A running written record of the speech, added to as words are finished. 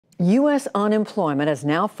U.S. unemployment has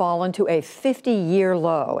now fallen to a 50-year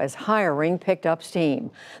low as hiring picked up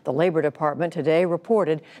steam. The Labor Department today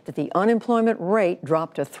reported that the unemployment rate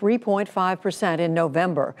dropped to 3.5% in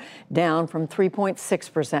November, down from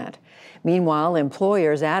 3.6%. Meanwhile,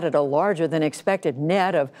 employers added a larger than expected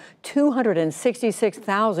net of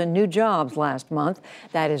 266,000 new jobs last month.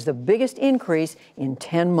 That is the biggest increase in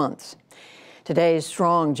 10 months. Today's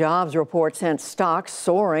strong jobs report sent stocks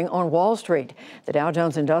soaring on Wall Street. The Dow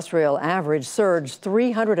Jones Industrial Average surged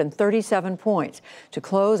 337 points to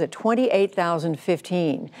close at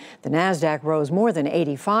 28,015. The Nasdaq rose more than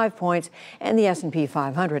 85 points, and the S&P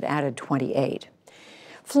 500 added 28.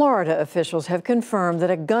 Florida officials have confirmed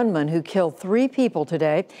that a gunman who killed 3 people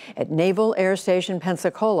today at Naval Air Station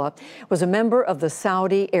Pensacola was a member of the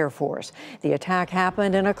Saudi Air Force. The attack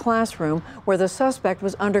happened in a classroom where the suspect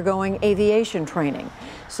was undergoing aviation training.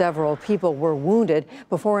 Several people were wounded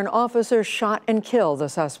before an officer shot and killed the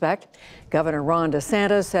suspect. Governor Ron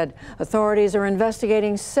DeSantis said authorities are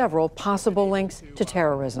investigating several possible links to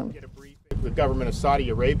terrorism. The government of Saudi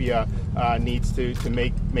Arabia needs to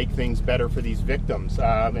make things better for these victims,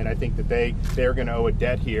 and I think that they're going to owe a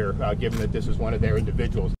debt here, given that this is one of their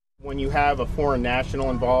individuals. When you have a foreign national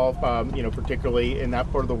involved, particularly in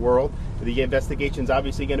that part of the world, the investigation is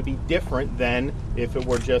obviously going to be different than if it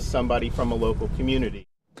were just somebody from a local community.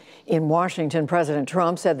 In Washington, President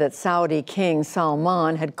Trump said that Saudi King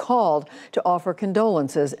Salman had called to offer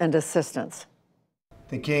condolences and assistance.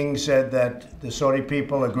 The king said that the Saudi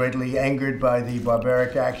people are greatly angered by the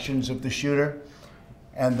barbaric actions of the shooter,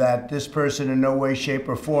 and that this person in no way, shape,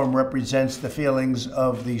 or form represents the feelings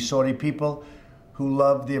of the Saudi people who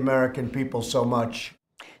love the American people so much.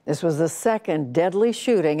 This was the second deadly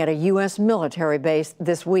shooting at a U.S. military base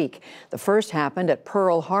this week. The first happened at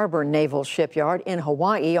Pearl Harbor Naval Shipyard in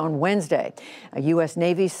Hawaii on Wednesday. A U.S.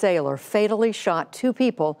 Navy sailor fatally shot 2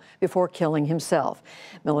 people before killing himself.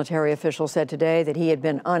 Military officials said today that he had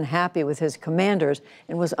been unhappy with his commanders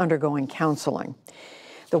and was undergoing counseling.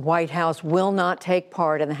 The White House will not take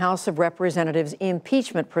part in the House of Representatives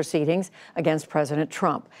impeachment proceedings against President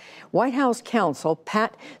Trump. White House counsel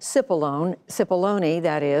Pat Cipollone,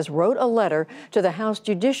 that is, wrote a letter to the House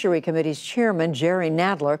Judiciary Committee's chairman, Jerry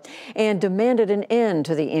Nadler, and demanded an end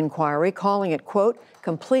to the inquiry, calling it, quote,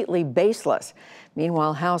 completely baseless.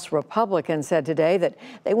 Meanwhile, House Republicans said today that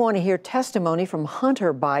they want to hear testimony from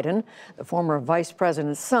Hunter Biden, the former vice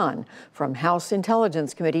president's son, from House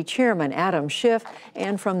Intelligence Committee Chairman Adam Schiff,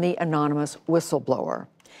 and from the anonymous whistleblower.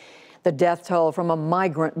 The death toll from a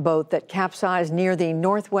migrant boat that capsized near the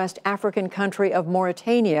northwest African country of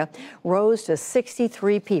Mauritania rose to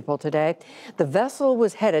 63 people today. The vessel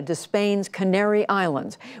was headed to Spain's Canary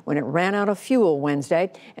Islands when it ran out of fuel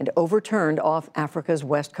Wednesday and overturned off Africa's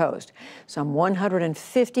west coast. Some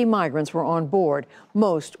 150 migrants were on board.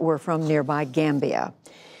 Most were from nearby Gambia.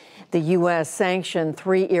 The U.S. sanctioned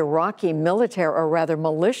 3 Iraqi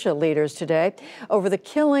militia leaders today over the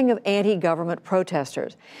killing of anti-government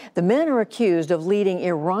protesters. The men are accused of leading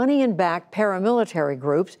Iranian-backed paramilitary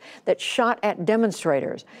groups that shot at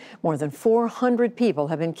demonstrators. More than 400 people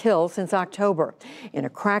have been killed since October in a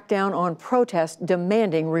crackdown on protests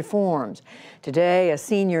demanding reforms. Today, a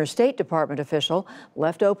senior State Department official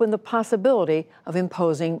left open the possibility of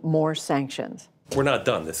imposing more sanctions. We're not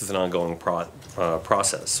done. This is an ongoing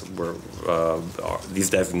process. These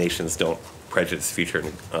designations don't prejudice future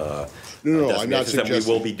No, I'm not suggesting. We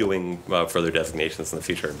will be doing further designations in the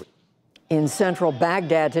future. In central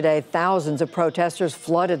Baghdad today, thousands of protesters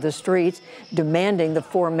flooded the streets, demanding the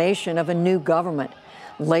formation of a new government.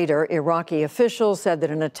 Later, Iraqi officials said that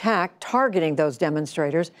an attack targeting those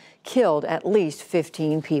demonstrators killed at least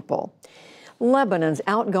 15 people. Lebanon's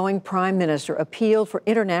outgoing prime minister appealed for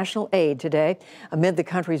international aid today amid the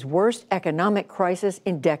country's worst economic crisis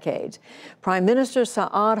in decades. Prime Minister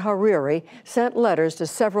Saad Hariri sent letters to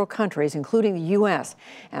several countries, including the U.S.,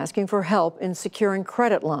 asking for help in securing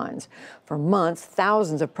credit lines. For months,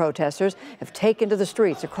 thousands of protesters have taken to the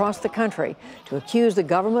streets across the country to accuse the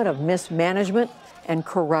government of mismanagement and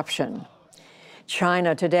corruption.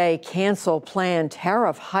 China today canceled planned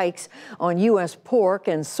tariff hikes on U.S. pork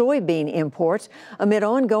and soybean imports amid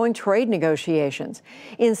ongoing trade negotiations.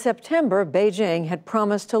 In September, Beijing had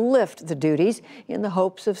promised to lift the duties in the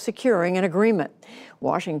hopes of securing an agreement.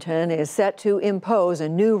 Washington is set to impose a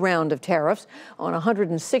new round of tariffs on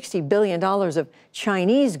 $160 billion of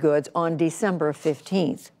Chinese goods on December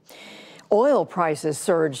 15th. Oil prices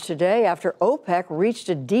surged today after OPEC reached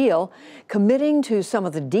a deal committing to some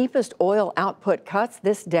of the deepest oil output cuts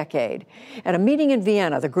this decade. At a meeting in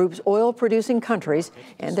Vienna, the group's oil-producing countries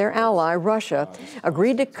and their ally, Russia,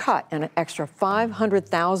 agreed to cut an extra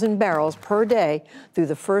 500,000 barrels per day through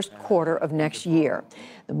the first quarter of next year.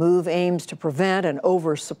 The move aims to prevent an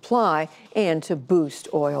oversupply and to boost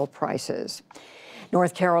oil prices.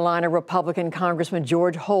 North Carolina Republican Congressman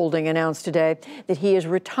George Holding announced today that he is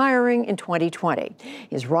retiring in 2020.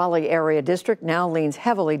 His Raleigh area district now leans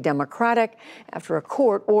heavily Democratic after a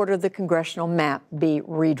court ordered the congressional map be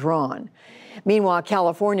redrawn. Meanwhile,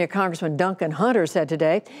 California Congressman Duncan Hunter said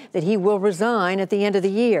today that he will resign at the end of the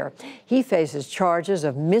year. He faces charges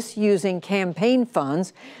of misusing campaign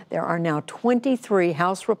funds. There are now 23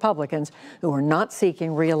 House Republicans who are not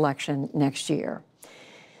seeking re-election next year.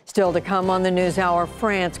 Still to come on the NewsHour,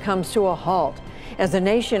 France comes to a halt as the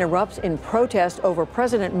nation erupts in protest over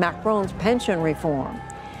President Macron's pension reform.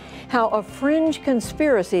 How a fringe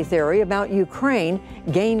conspiracy theory about Ukraine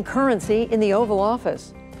gained currency in the Oval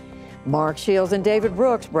Office. Mark Shields and David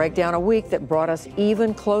Brooks break down a week that brought us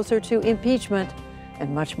even closer to impeachment,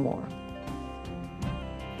 and much more.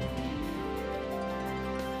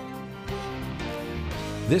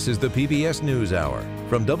 This is the PBS NewsHour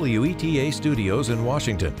from WETA Studios in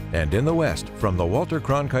Washington and in the West from the Walter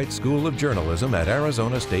Cronkite School of Journalism at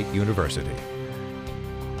Arizona State University.